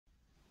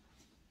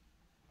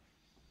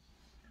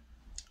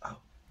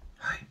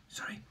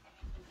Sorry.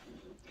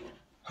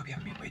 Hope you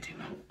haven't been waiting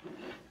long.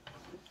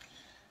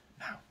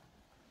 Now,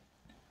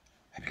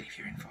 I believe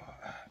you're in for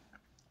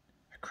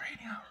a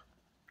cranial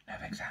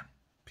nerve exam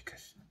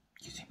because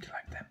you seem to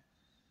like them,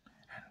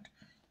 and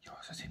you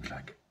also seem to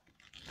like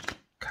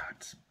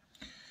cards.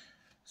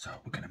 So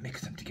we're going to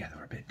mix them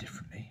together a bit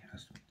differently,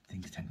 as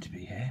things tend to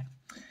be here,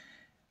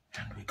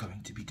 and we're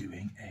going to be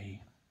doing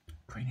a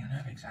cranial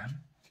nerve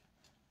exam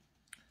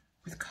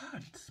with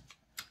cards.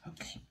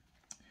 Okay.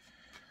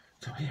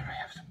 So here I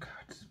have some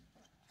cards.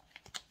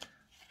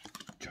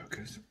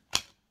 Jokers.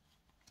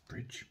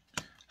 Bridge.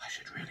 I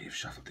should really have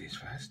shuffled these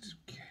first.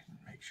 Okay,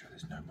 make sure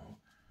there's no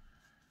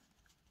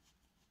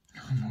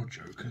more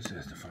jokers.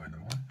 There's the final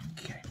one.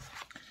 Okay.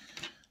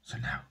 So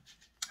now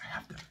I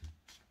have them.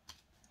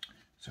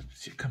 So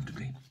sit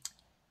comfortably.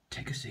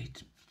 Take a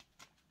seat.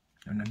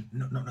 No,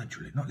 not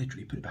literally. Not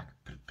literally. Put it back.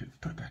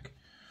 Put it back.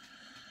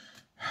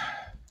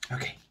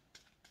 Okay.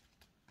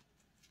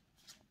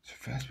 So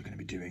first we're going to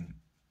be doing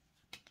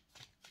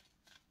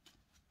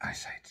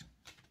eyesight.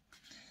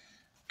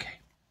 Okay.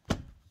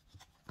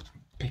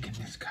 Picking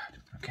this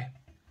card. Okay.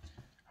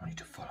 I want you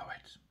to follow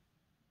it.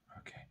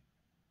 Okay.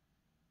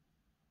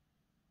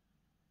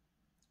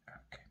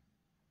 Okay.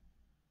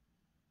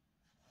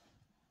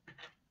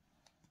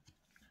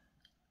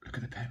 Look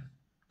at the pen.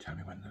 Tell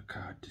me when the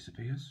card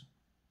disappears.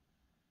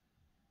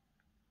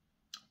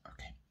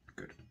 Okay,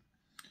 good.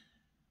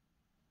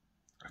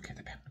 Okay,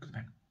 the pen. Look at the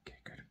pen. Okay,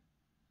 good.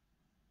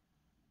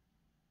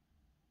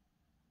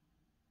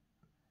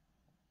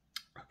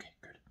 Okay,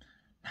 good.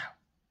 Now,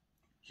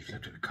 you've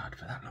looked at the card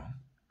for that long.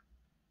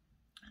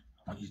 I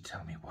want you to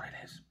tell me what it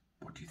is.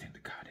 What do you think the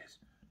card is?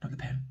 Not the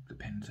pen. The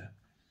pen's a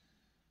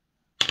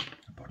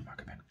bottom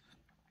marker pen.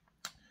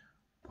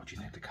 What do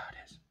you think the card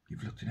is?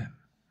 You've looked at it.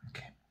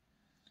 Okay.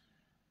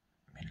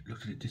 I mean,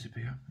 looked at it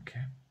disappear.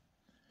 Okay.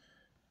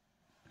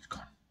 It's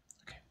gone.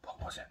 Okay.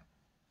 What was it?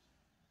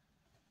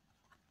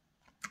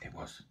 It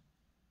was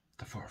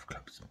the Four of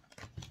Clubs.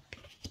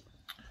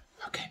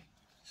 Okay.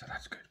 So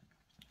that's good.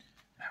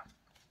 Now,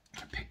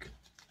 I pick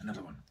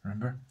another one.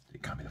 Remember?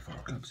 It can't be the Four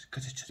of Clubs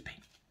because it's just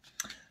pink.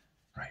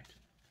 Right.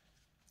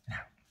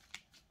 Now.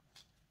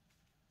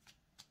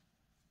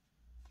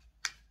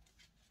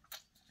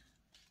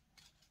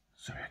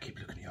 Sorry, I keep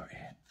looking at your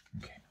ear.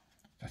 Okay.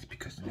 That's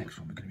because the next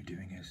one we're going to be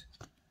doing is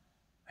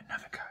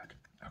another card.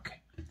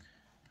 Okay.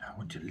 Now I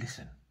want you to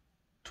listen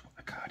to what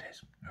the card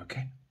is.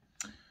 Okay.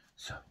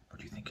 So, what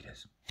do you think it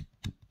is?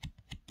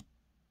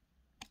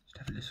 Just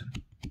have a listen.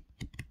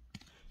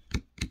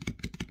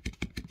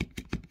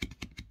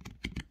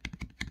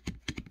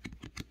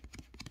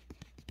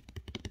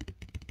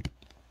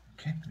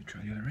 Okay, let me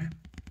try the other ear.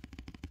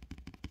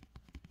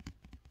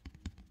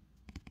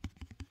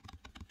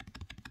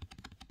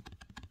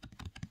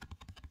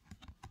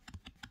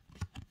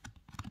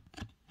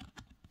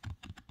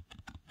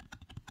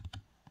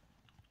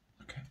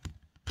 Okay.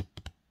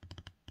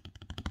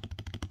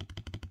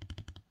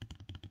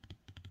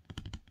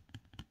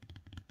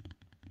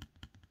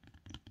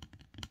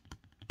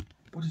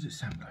 What does it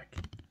sound like?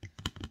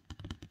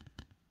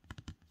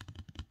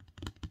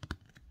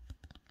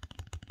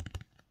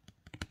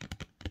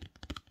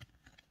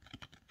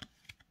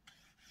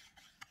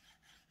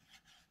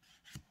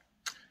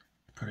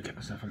 Probably get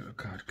myself a little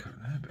card cut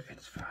there, but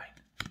it's fine.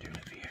 I'm doing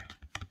it for you.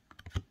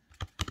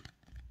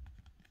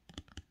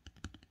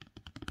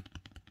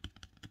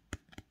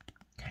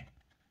 Okay.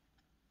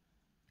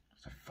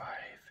 So 5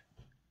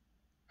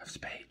 of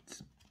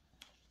spades.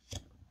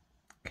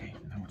 Okay,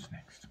 now what's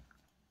next?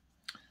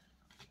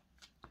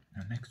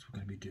 Now next we're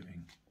going to be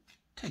doing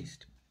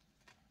taste.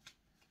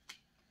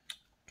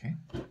 Okay,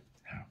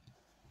 now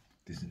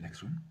this is the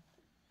next one.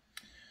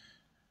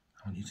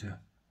 I want you to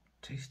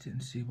taste it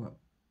and see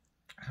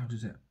how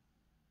does it?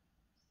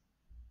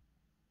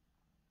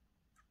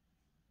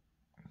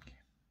 Okay,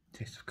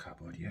 taste of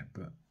cardboard, yeah,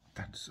 but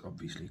that's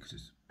obviously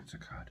because it's a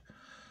card.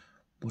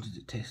 What does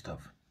it taste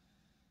of?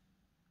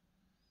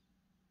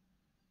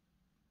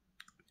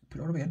 Put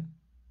it all the way in.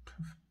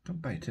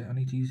 Don't bite it. I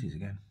need to use these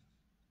again.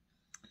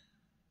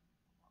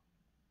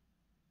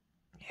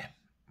 Yeah.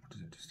 What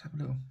does it? Just have a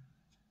little.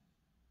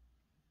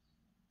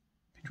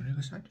 Pinch on the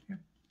other side. Yeah.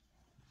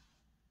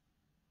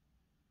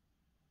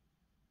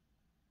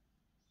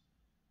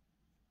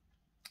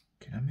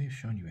 Okay, I may have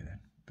shown you it then,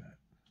 but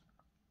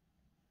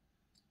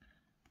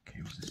okay,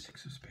 it was the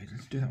 6 of spades.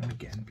 Let's do that one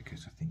again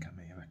because I think I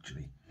may have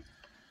actually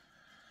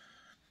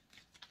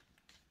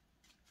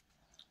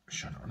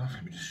shown it enough.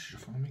 Let me just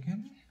shuffle them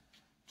again.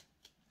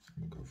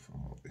 We'll go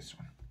for this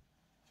one.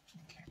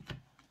 Okay.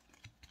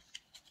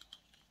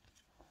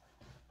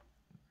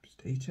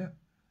 Just eat it.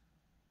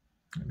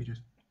 Let me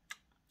just.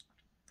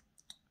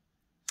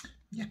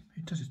 Yeah,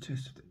 it does a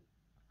taste of it.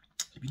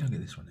 If you don't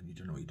get this one, then you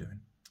don't know what you're doing.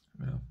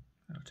 Little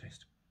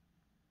taste.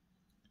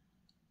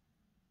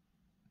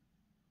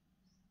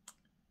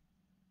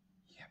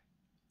 Yeah.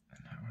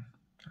 And that one.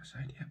 That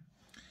side, yeah.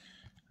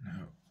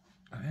 Now,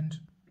 that end.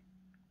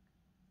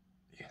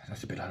 Yeah,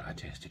 that's a bit like I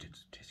tasted. It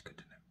tastes good,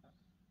 doesn't it?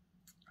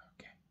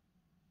 Okay.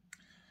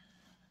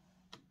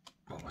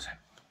 What was it?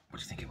 What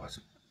do you think it was?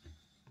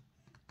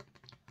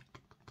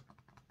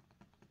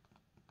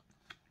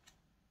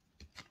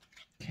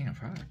 King of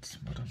Hearts.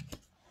 Well done.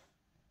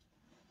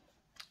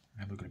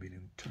 Now we're going to be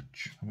doing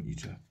touch. I want you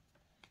to...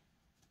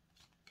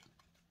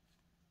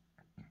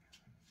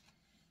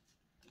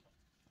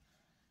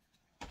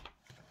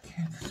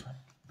 Okay, this one.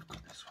 We've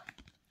got this one.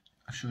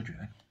 I showed you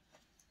then.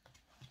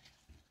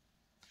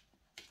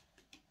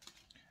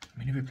 I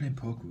mean, if we're playing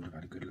poker, we'd have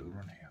had a good little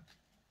run here.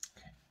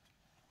 Okay.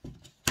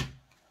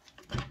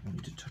 I want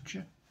you to touch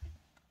it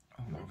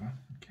all over.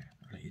 Okay,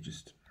 I'll let you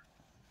just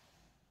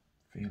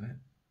feel it.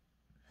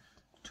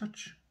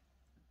 Touch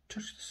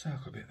the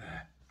circle bit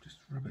there. Just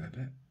rub it a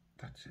bit.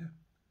 That's it.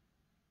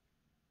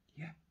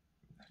 Yeah,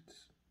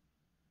 that's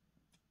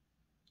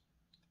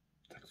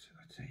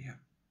it, yeah.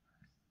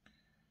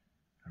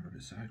 And rub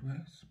it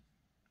sideways.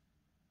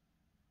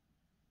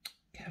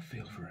 Get a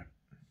feel for it.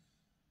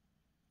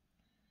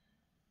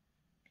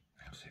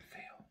 How does it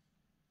feel?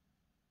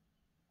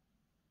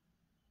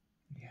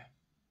 Yeah.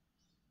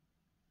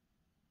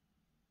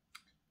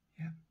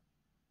 Yeah.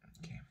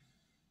 Okay.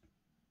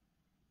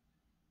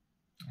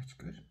 That's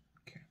good.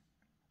 Okay.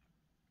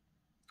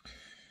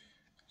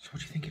 So what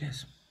do you think it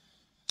is?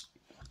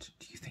 What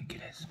do you think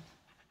it is?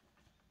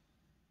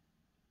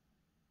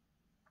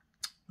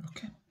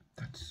 Okay.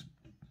 That's...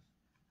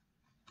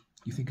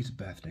 You think it's a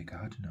birthday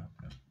card? No.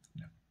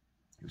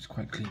 It was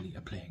quite clearly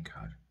a playing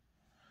card.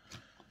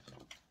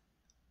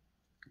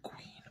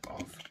 Queen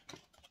of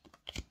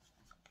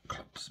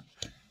Clubs.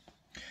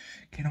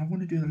 Okay, now I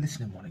want to do the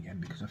listening one again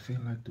because I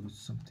feel like there was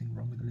something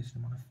wrong with the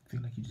listening one. I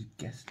feel like you just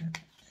guessed it.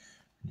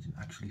 You didn't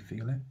actually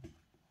feel it.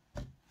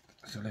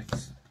 So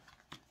let's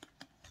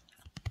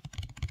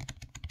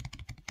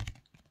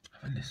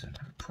have a listen,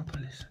 have a proper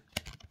listen.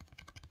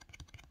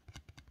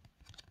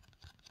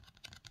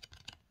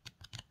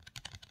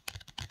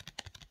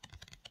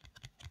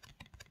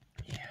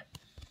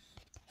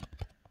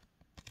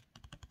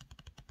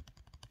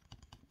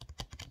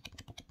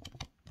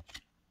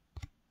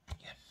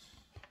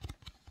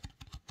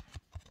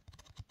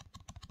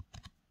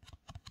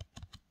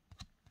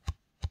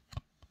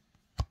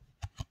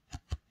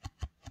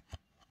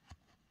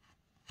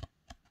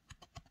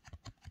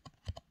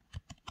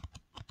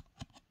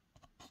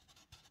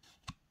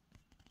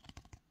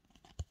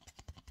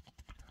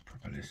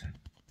 Listen.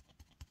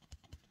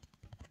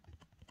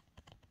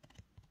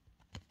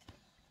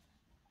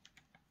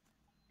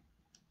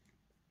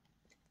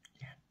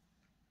 Yeah.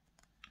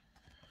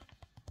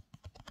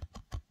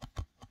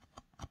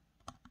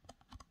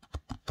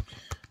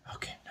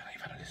 Okay, now that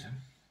you've had a listen.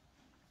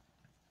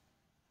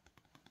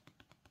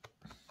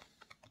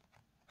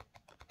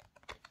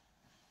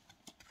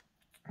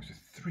 There's a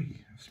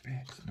 3 of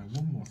spades. Now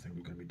one more thing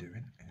we're going to be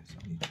doing is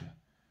I need to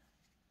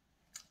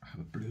have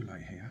a blue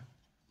light here.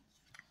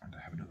 And I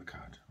have another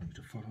card. I want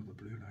you to follow the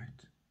blue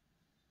light.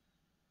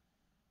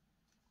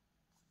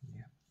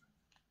 Yeah.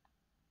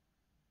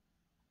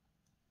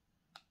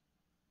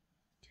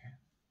 Okay.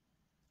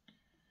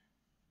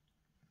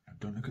 Now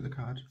don't look at the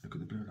card, look at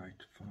the blue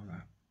light. Follow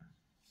that.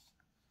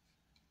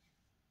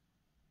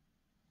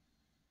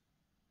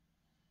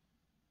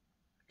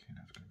 Okay,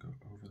 now it's going to go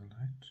over the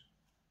light.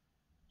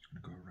 It's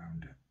going to go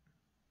around it.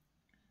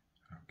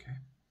 Okay.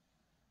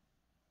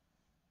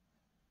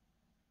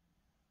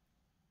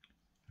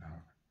 Now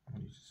I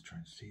want you to just try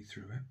and see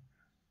through it.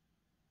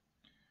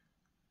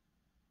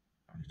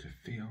 I want you to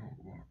feel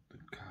what the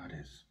card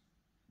is.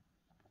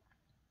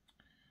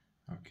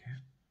 Okay.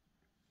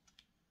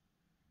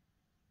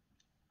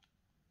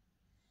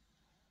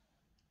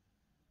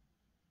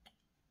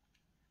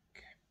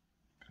 Okay.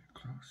 Put it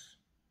close.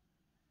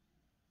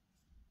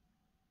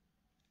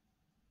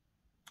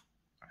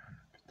 And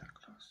put that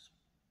close.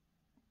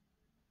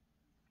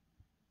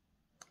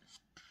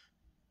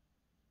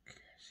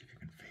 Okay, see if you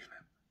can feel it.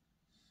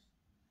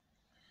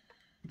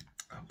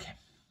 Okay,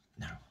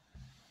 now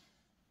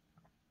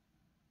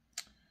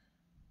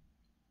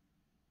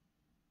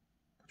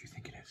what do you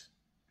think it is?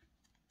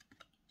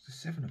 It's the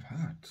 7 of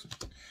Hearts.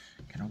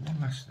 Okay, now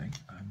one last thing.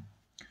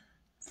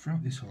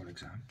 Throughout this whole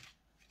exam,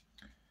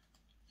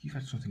 you've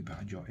had something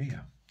behind your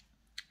ear.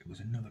 It was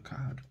another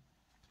card.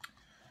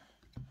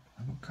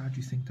 And what card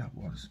do you think that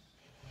was?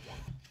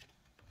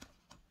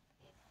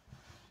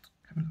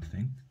 Have a little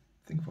think.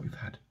 Think of what we've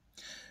had.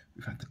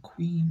 We've had the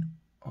Queen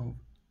of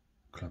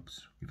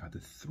Clubs. We've had the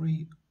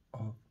 3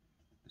 of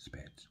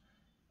Spades,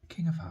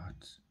 King of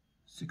Hearts,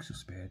 6 of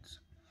Spades,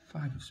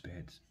 5 of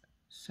Spades,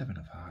 7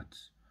 of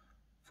Hearts,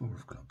 4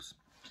 of Clubs.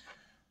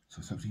 So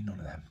it's obviously none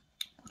of them.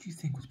 What do you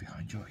think was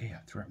behind your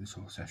ear throughout this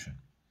whole session?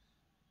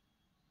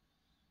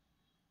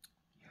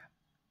 Yeah.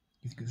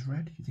 You think it was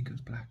red? You think it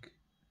was black?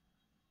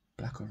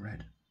 Black or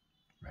red?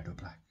 Red or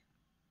black?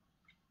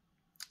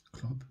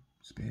 Club,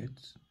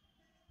 Spades,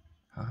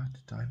 Heart,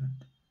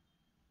 Diamond?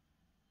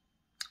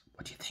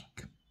 What do you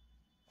think?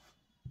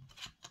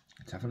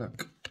 Let's have a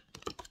look.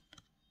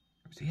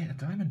 It's the 8 of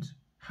Diamonds.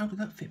 How did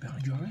that fit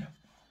behind your ear?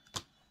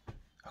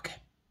 Okay,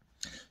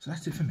 so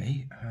that's it for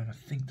me. I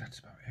think that's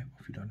about it. What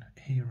have we done?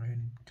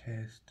 Hearing,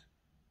 taste,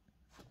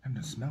 and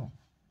the smell.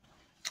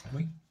 Have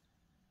we?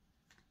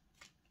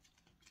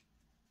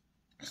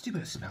 Let's do a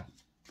bit of smell.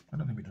 I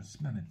don't think we've done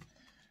smelling.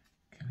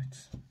 Okay,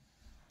 let's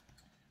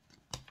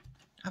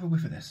have a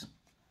whiff of this.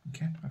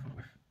 Okay, have a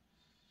whiff.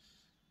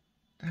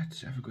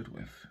 Let's have a good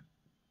whiff.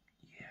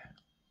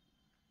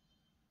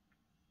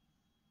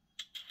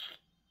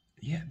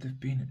 Yeah, they've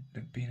been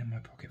in my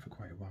pocket for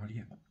quite a while.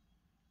 Yeah,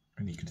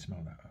 and you can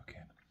smell that. Okay,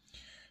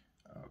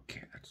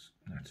 okay,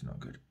 that's not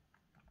good.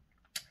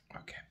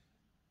 Okay,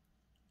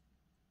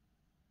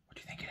 what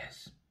do you think it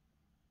is?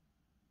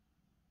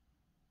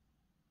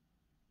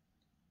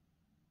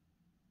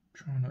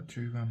 Try not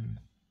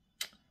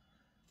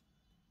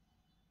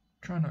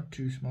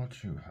to smell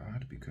too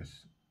hard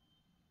because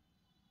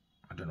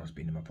I don't know what's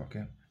been in my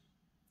pocket.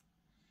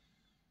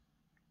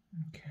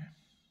 Okay.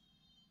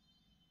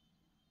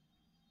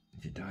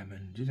 Is it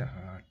diamonds? Is it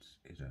hearts?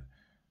 Is it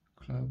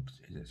clubs?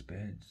 Is it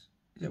spades?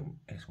 Is it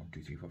S 1,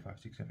 2, 3, 4, 5,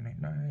 6, 7,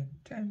 8, 9,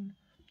 10?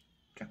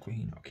 Jack,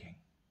 Queen, or King?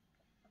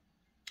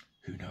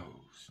 Who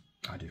knows?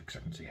 I do because I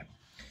can see it.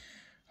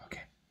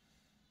 Okay.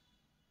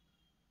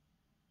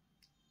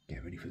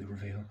 Get ready for the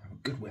reveal. Have a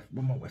good whiff.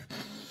 One more whiff.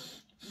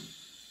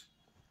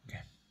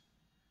 Okay.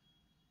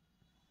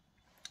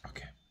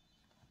 Okay.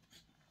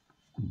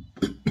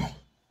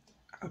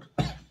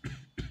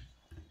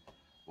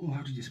 Oh,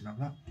 how did you smell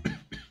that?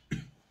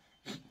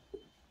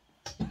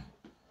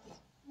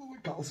 Oh, I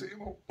can't see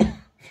him all.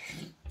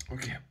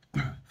 Okay.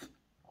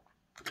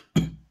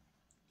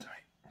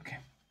 Sorry. Okay.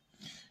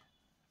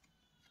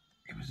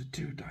 It was a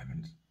 2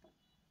 diamonds.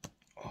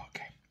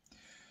 Okay.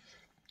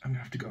 I'm gonna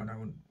have to go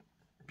now and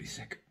be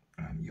sick.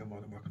 You're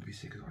more than welcome to be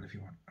sick as well if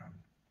you want.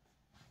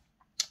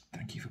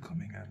 Thank you for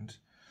coming, and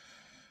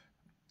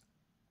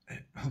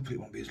hopefully it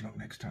won't be as long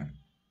next time.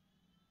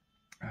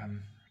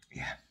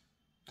 Yeah.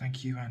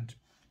 Thank you, and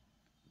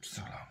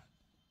so long.